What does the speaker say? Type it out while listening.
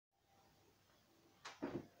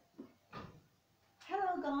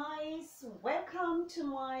guys, welcome to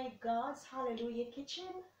my God's Hallelujah Kitchen.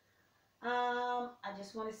 I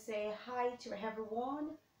just want to say hi to everyone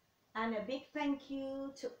and a big thank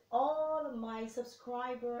you to all of my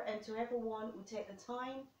subscribers and to everyone who take the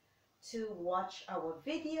time to watch our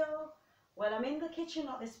video. Well, I'm in the kitchen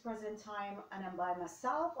at this present time and I'm by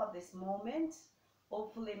myself at this moment.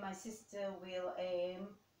 Hopefully my sister will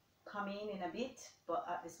come in a bit, but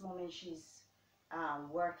at this moment she's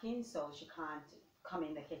working, so she can't come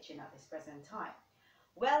in the kitchen at this present time.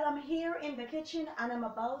 Well, I'm here in the kitchen and I'm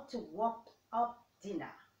about to wrap up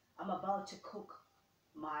dinner. I'm about to cook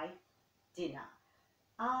my dinner.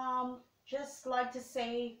 Just like to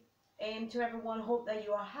say to everyone, hope that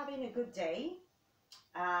you are having a good day.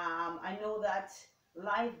 I know that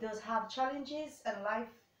life does have challenges and life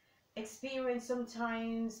experience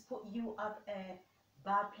sometimes put you at a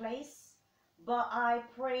bad place, but I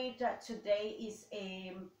pray that today is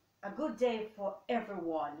a good day for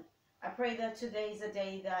everyone. I pray that today is a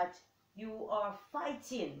day that you are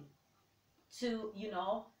fighting to,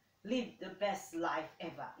 live the best life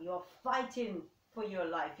ever. You're fighting for your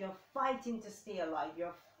life. You're fighting to stay alive.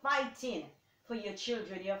 You're fighting for your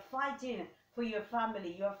children. You're fighting for your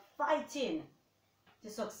family. You're fighting to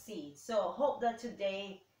succeed. So hope that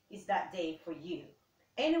today is that day for you.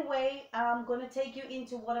 Anyway, I'm going to take you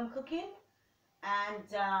into what I'm cooking.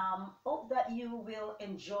 And hope that you will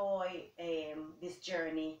enjoy this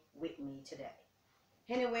journey with me today.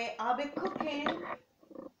 Anyway, I'll be cooking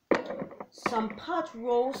some pot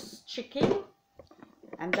roast chicken,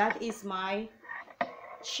 and that is my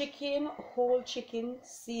whole chicken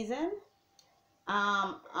season.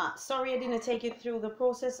 Sorry I didn't take you through the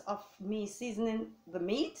process of me seasoning the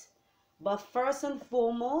meat, but first and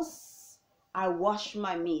foremost, I wash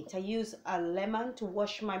my meat. I use a lemon to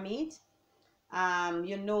wash my meat.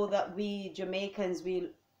 You know that we Jamaicans,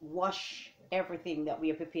 we wash everything that we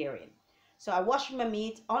are preparing. So I wash my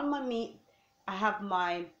meat. On my meat, I have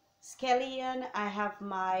my scallion, I have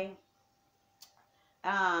my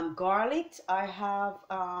garlic, I have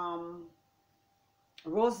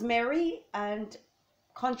rosemary and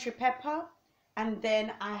country pepper, and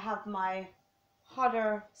then I have my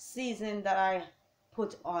other season that I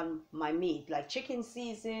put on my meat, like chicken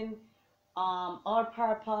season, all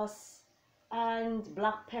purpose, and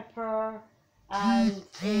black pepper, and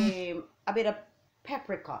a bit of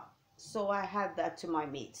paprika. So I had that to my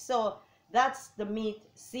meat. So that's the meat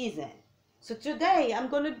season. So today I'm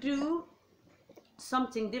going to do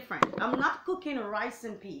something different. I'm not cooking rice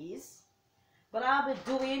and peas, but I'll be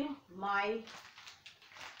doing my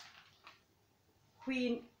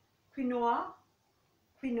quinoa.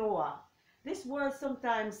 This word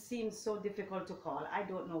sometimes seems so difficult to call. I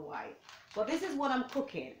don't know why. But this is what I'm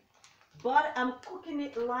cooking. But I'm cooking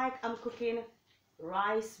it like I'm cooking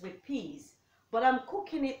rice with peas. But I'm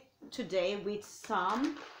cooking it today with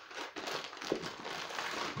some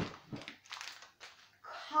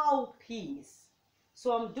cowpeas.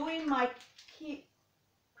 So I'm doing my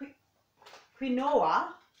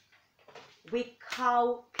quinoa with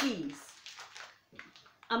cowpeas.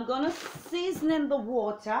 I'm gonna season the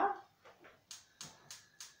water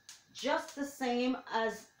just the same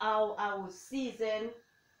as how I would season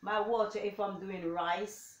my water if I'm doing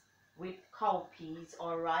rice with cowpeas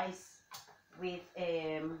or rice with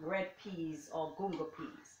red peas or gungo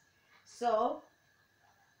peas. So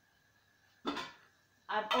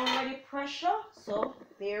I've already pressure, so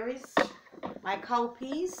there is my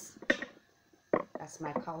cowpeas. That's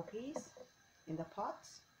my cowpeas in the pot.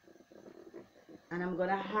 And I'm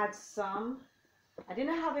gonna add some, I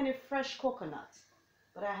didn't have any fresh coconut,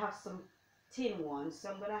 but I have some tin ones, so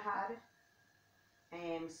I'm gonna add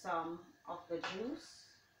some of the juice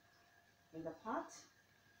in the pot,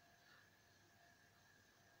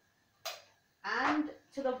 and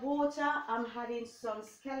to the water I'm adding some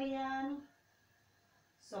scallion,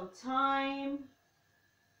 some thyme,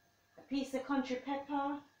 a piece of country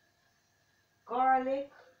pepper, garlic,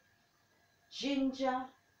 ginger,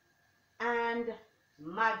 and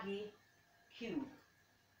Maggi cube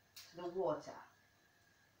to the water.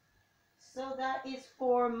 So that is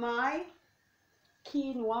for my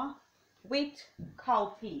quinoa with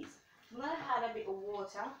cowpeas. I'm going to add a bit of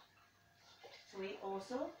water to it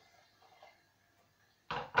also.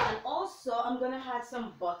 And also I'm going to add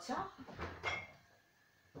some butter.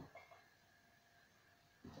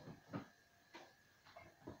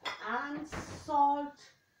 And salt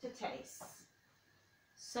to taste.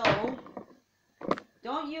 So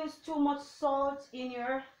don't use too much salt in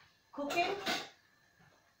your cooking.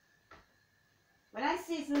 When I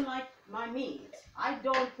season my meat, I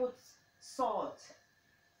don't put salt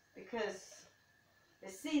because the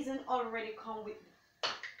season already come with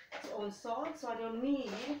its own salt, so I don't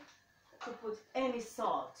need to put any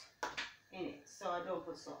salt in it. So I don't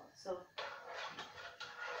put salt. So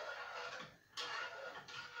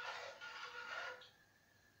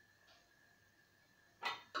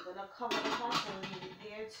I'm gonna cover the pot and leave it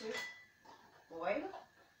there to boil.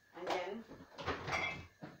 And then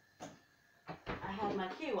I have my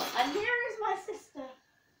quinoa. And here is my sister.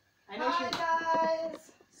 I know. Hi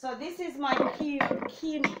guys. So this is my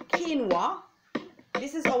quinoa.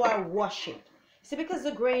 This is how I wash it. See, because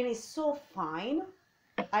the grain is so fine,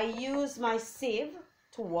 I use my sieve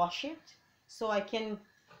to wash it so I can,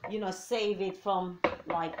 you know, save it from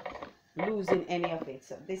like losing any of it.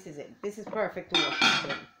 So this is it. This is perfect to wash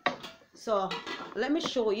it. So let me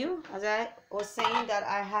show you, as I was saying, that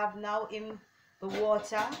I have now in the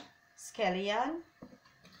water scallion,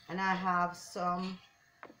 and I have some,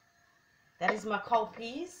 that is my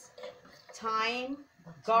cowpeas, thyme,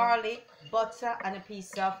 garlic, butter, and a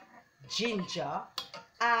piece of ginger,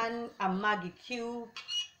 and a Maggi cube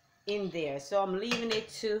in there. So I'm leaving it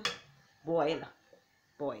to boil.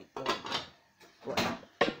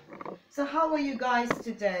 So how are you guys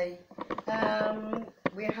today?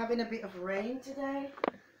 We're having a bit of rain today,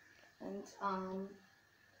 and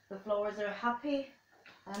the flowers are happy.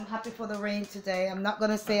 I'm happy for the rain today. I'm not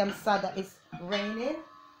gonna say I'm sad that it's raining,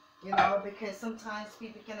 you know, because sometimes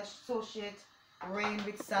people can associate rain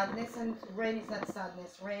with sadness, and rain is not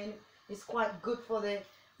sadness. Rain is quite good for the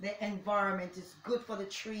environment. It's good for the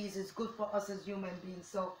trees. It's good for us as human beings.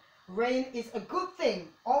 So rain is a good thing.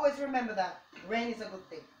 Always remember that rain is a good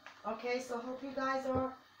thing. Okay, so hope you guys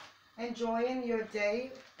are enjoying your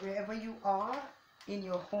day wherever you are, in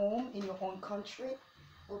your home, in your own country.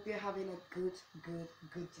 Hope you're having a good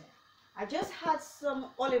day. I just had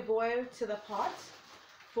some olive oil to the pot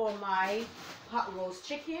for my pot roast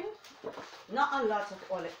chicken. Not a lot of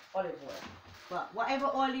olive oil, but whatever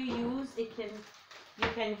oil you use, you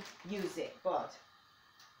can use it, but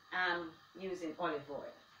I'm using olive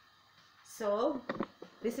oil. So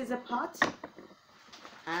this is a pot,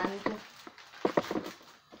 and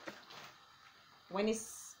when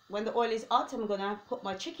the oil is hot, I'm gonna put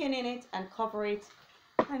my chicken in it and cover it,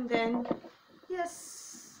 and then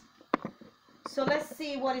yes. So let's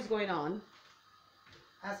see what is going on.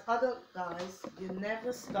 As other guys, you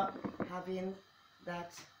never stop having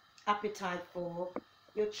that appetite for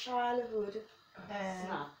your childhood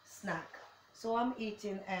snack. So I'm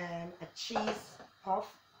eating a cheese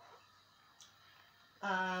puff.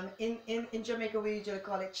 In Jamaica we usually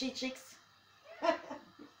call it chichicks.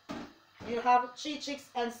 You have chichicks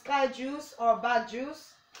and sky juice or bad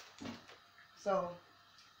juice. So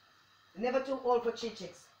never too old for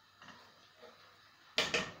chichicks.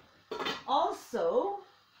 Also,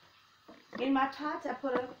 in my pot, I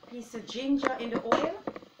put a piece of ginger in the oil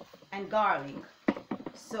and garlic.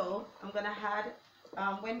 So I'm gonna add,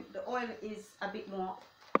 when the oil is a bit more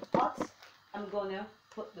hot, I'm gonna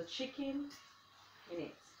put the chicken in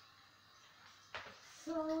it.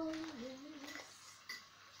 So yes.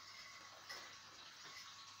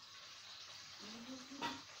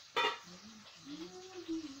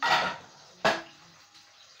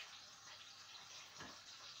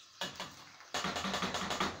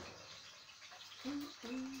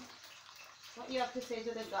 What you have to say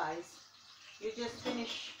to the guys? You just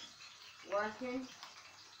finished working?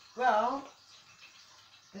 Well,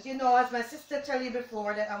 as you know, as my sister told you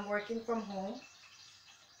before, that I'm working from home,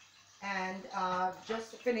 and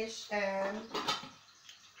just finished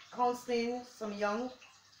counseling some young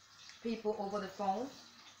people over the phone.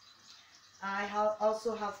 I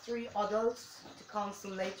also have 3 adults to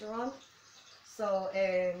counsel later on. So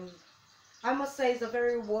I must say it's a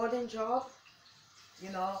very rewarding job, you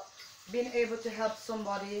know, being able to help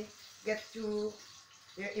somebody get through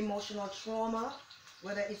their emotional trauma,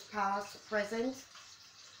 whether it's past or present,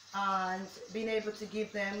 and being able to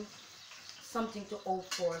give them something to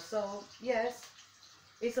hope for. So yes,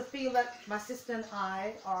 it's a field that my sister and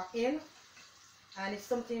I are in, and it's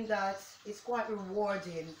something that is quite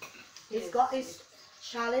rewarding. It's got its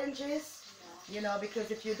challenges, you know, because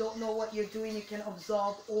if you don't know what you're doing, you can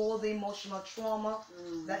absorb all the emotional trauma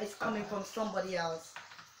that is coming from somebody else.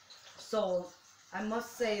 So I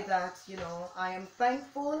must say that, you know, I am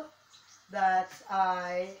thankful that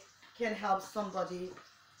I can help somebody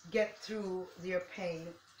get through their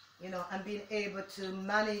pain, you know, and being able to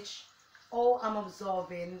manage all I'm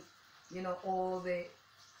absorbing, you know, all the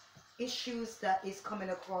issues that is coming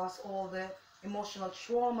across, all the emotional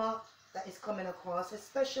trauma that is coming across,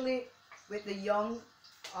 especially with the young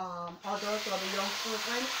adults or the young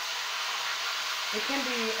children. It can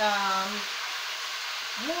be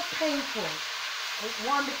more painful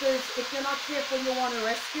One, because if you're not careful, you want to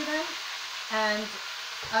rescue them, and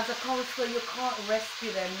as a counselor, you can't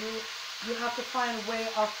rescue them. You have to find a way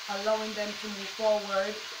of allowing them to move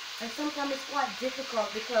forward, and sometimes it's quite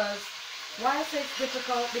difficult because why I say it's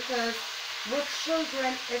difficult because with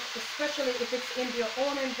children, especially if it's in their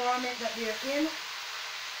own environment that they're in,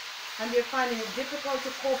 and they're finding it difficult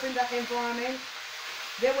to cope in that environment,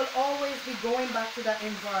 they will always be going back to that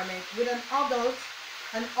environment. With an adult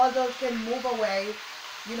can move away,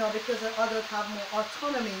 because an adult have more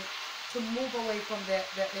autonomy to move away from the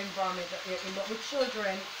environment that they're in. But with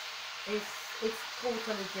children, it's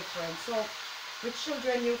totally different. So with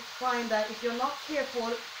children, you find that if you're not careful,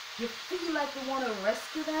 you feel like you want to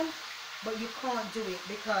rescue them, but you can't do it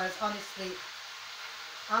because honestly,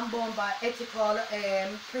 I'm bound by ethical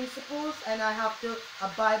principles, and I have to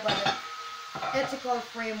abide by the ethical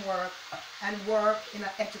framework and work in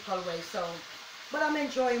an ethical way. So, but I'm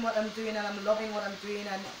enjoying what I'm doing, and I'm loving what I'm doing,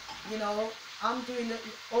 and I'm doing it,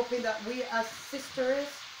 hoping that we as sisters,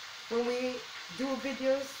 when we do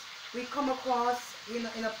videos, we come across in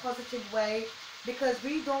a positive way, because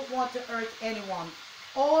we don't want to hurt anyone.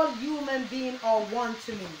 All human beings are one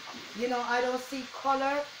to me. I don't see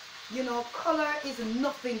color. Color is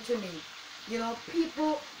nothing to me.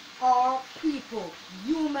 People are people,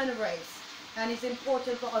 human race, and it's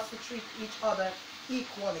important for us to treat each other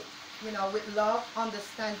equally. With love,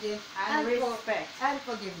 understanding, And respect. and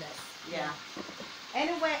forgiveness. Yeah.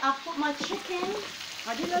 Anyway, I put my chicken.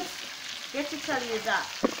 I didn't get to tell you that.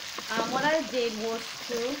 What I did was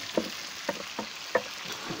to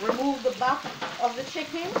remove the back of the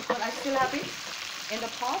chicken, but I still have it in the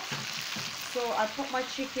pot. So I put my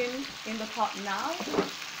chicken in the pot now.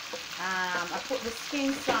 I put the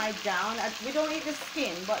skin side down. We don't eat the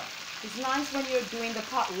skin, but it's nice when you're doing the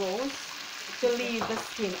pot roast to leave the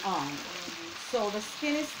skin on. So the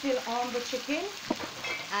skin is still on the chicken,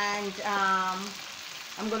 and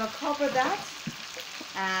I'm gonna cover that,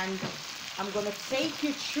 and I'm gonna take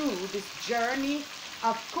you through this journey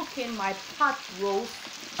of cooking my pot roast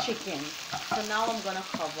chicken. So now I'm gonna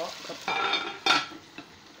cover the pot.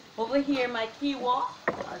 Over here, my quinoa,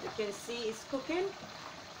 as you can see, is cooking.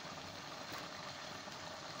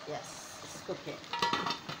 Yes, it's cooking.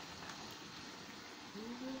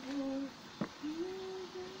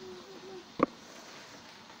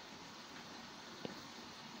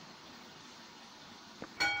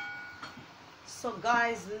 So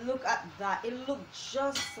guys, look at that. It looks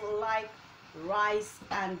just like rice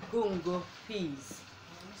and gungo peas.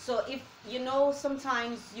 So if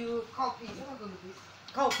sometimes you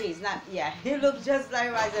cowpeas, not yeah. It looks just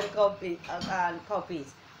like rice and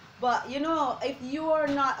cowpeas. But if you are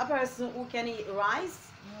not a person who can eat rice,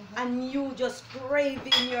 and you just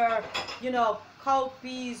craving your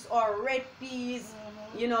cowpeas or red peas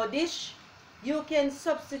dish, you can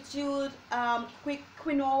substitute quick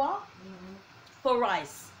quinoa for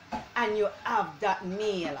rice, and you have that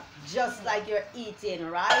meal just like you're eating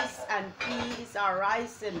rice and peas, or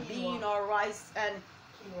rice and bean, or rice and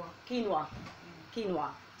quinoa.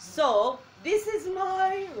 So this is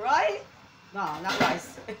my not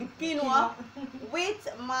rice, quinoa with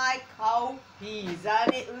my cowpeas,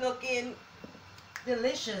 and it looking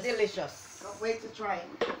Delicious. delicious. Can't wait to try it.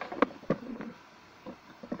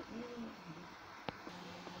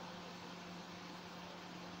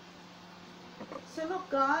 So look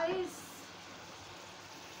guys,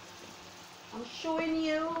 I'm showing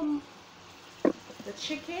you the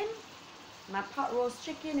chicken. My pot roast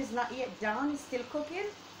chicken is not yet done, it's still cooking.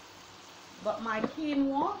 But my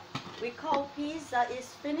quinoa with cowpeas, that is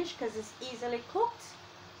finished because it's easily cooked.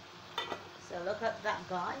 So look at that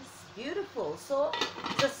guys, beautiful. So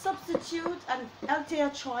it's a substitute and healthier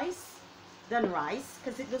choice than rice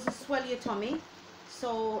because it doesn't swell your tummy.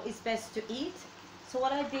 So it's best to eat. So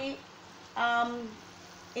what I did,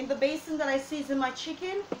 in the basin that I season my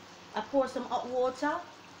chicken, I pour some hot water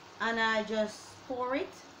and I just pour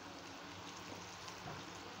it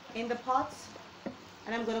in the pot,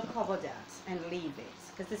 and I'm gonna cover that and leave it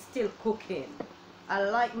because it's still cooking. I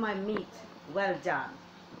like my meat well done.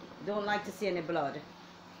 Don't like to see any blood.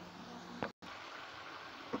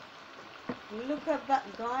 Look at that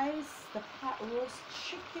guys, the pot roast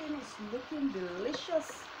chicken is looking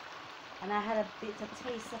delicious. And I had a bit of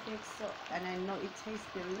taste of it, so, and I know it tastes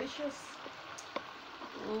delicious.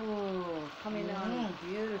 Ooh, coming on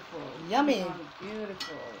beautiful. Yummy. Coming on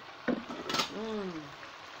beautiful.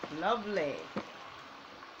 Lovely.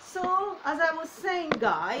 So, as I was saying,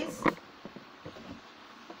 guys,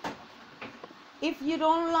 if you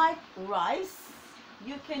don't like rice,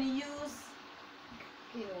 you can use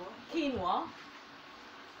quinoa.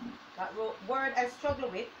 That word I struggle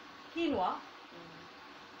with, quinoa.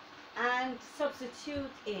 and substitute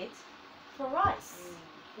it for rice.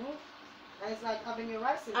 Mhm. And it's like having your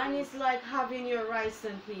rice and And peas. it's like having your rice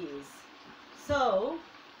and peas. So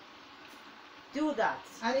do that.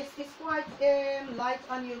 And it's quite light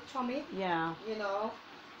on your tummy. Yeah. You know,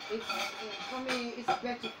 it's for me it's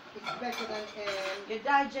better than You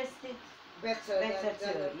digest it. better Better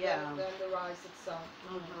than, too, than, yeah. than the rice itself.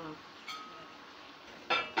 Mhm.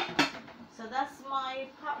 So that's my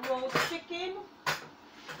pot roast chicken,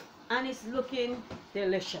 and it's looking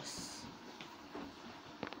delicious.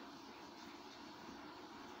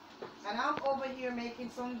 And I'm over here making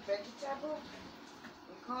some vegetable.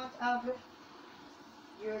 You can't have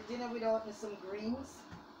your dinner without some greens.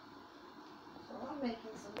 So I'm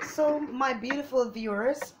making some. So my beautiful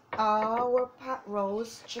viewers, our pot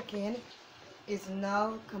roast chicken is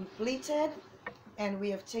now completed, and we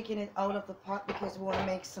have taken it out of the pot because we want to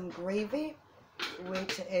make some gravy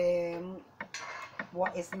with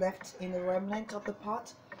what is left in the remnant of the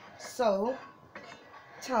pot. So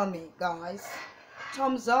tell me guys,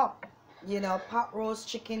 thumbs up. You know, pot roast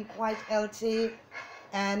chicken, quite healthy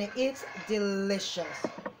and it's delicious.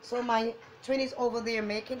 So my twin is over there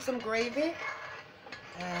making some gravy,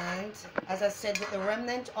 and as I said, with the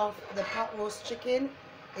remnant of the pot roast chicken,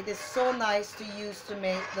 it is so nice to use to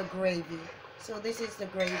make the gravy. So this is the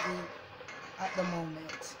gravy at the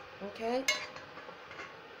moment. Okay,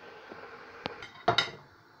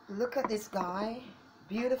 look at this guy,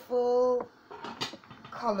 beautiful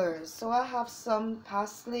colors. So I have some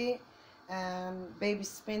parsley, baby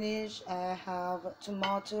spinach, I have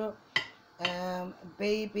tomato,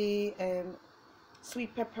 baby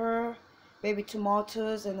sweet pepper, baby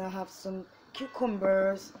tomatoes, and I have some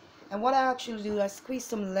cucumbers. And what I actually do, I squeeze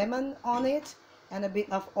some lemon on it and a bit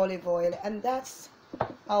of olive oil, and that's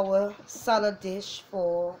our salad dish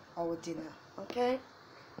for our dinner. Okay,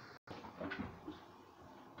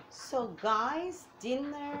 So guys,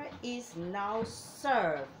 dinner is now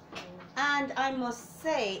served, and I must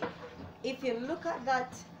say, if you look at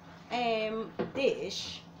that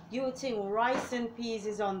dish, you would think rice and peas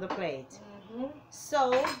is on the plate.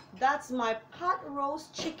 So that's my pot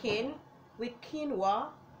roast chicken with quinoa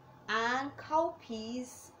and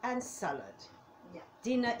cowpeas and salad. Yeah.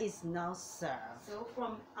 Dinner is now served. So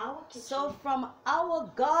from our kitchen, So from our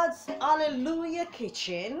God's Hallelujah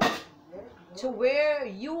kitchen to where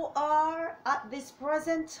you are at this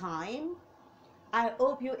present time, I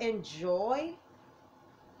hope you enjoy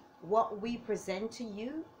what we present to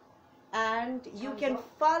you, and you can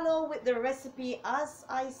follow with the recipe. As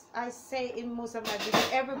I say in most of my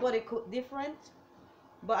videos, everybody cook different,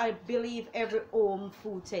 but I believe every home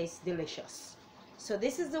food tastes delicious. So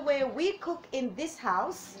this is the way we cook in this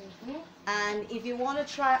house, and if you want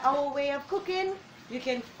to try our way of cooking, you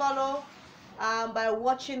can follow by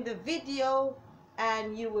watching the video,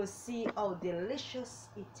 and you will see how delicious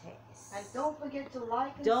it tastes. and don't forget to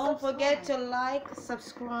like and Don't forget subscribe. to like,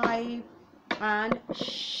 subscribe, and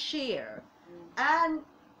share. And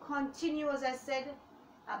continue, as I said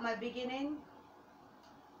at my beginning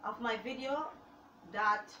of my video,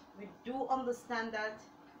 that we do understand that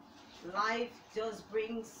life does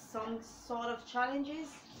bring some sort of challenges,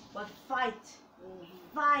 but fight.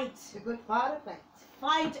 Fight. The good part of it.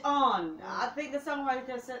 Fight on. I think the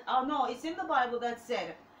songwriter said, oh no, it's in the Bible that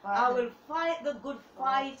said, I will fight the good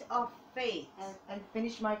fight of faith. And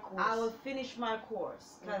finish my course. I will finish my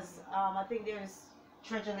course, because I think there's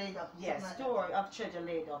treasure laid up. yes, story of treasure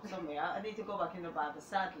laid up somewhere. I need to go back in the Bible,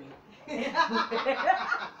 sadly.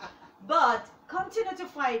 But continue to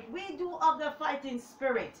fight. We do have the fighting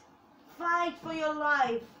spirit. Fight for your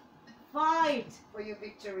life. Fight for your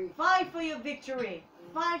victory. Fight for your victory.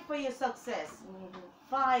 Fight for your success.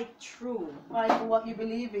 Fight true. Fight for what you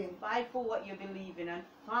believe in. Fight for what you believe in, and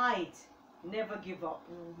fight. Never give up.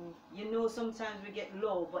 You know, sometimes we get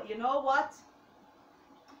low, but you know what?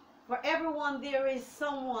 For everyone, there is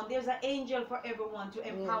someone, there's an angel for everyone to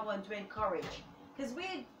empower and to encourage. Because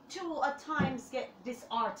we too at times get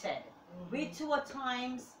disheartened. We too at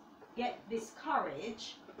times get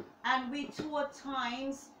discouraged. And we too at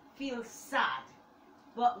times feel sad.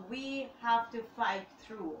 But we have to fight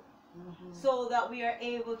through. So that we are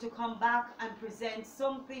able to come back and present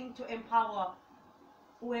something to empower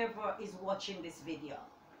whoever is watching this video.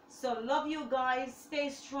 So love you guys. Stay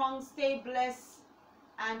strong, stay blessed,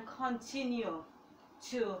 and continue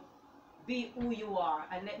to be who you are,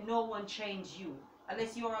 and let no one change you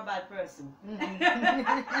unless you're a bad person.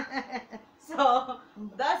 So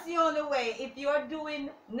that's the only way. If you're doing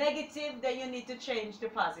negative, then you need to change to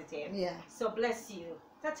positive. Yeah. So bless you.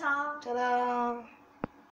 Ta-ta. Ta-da.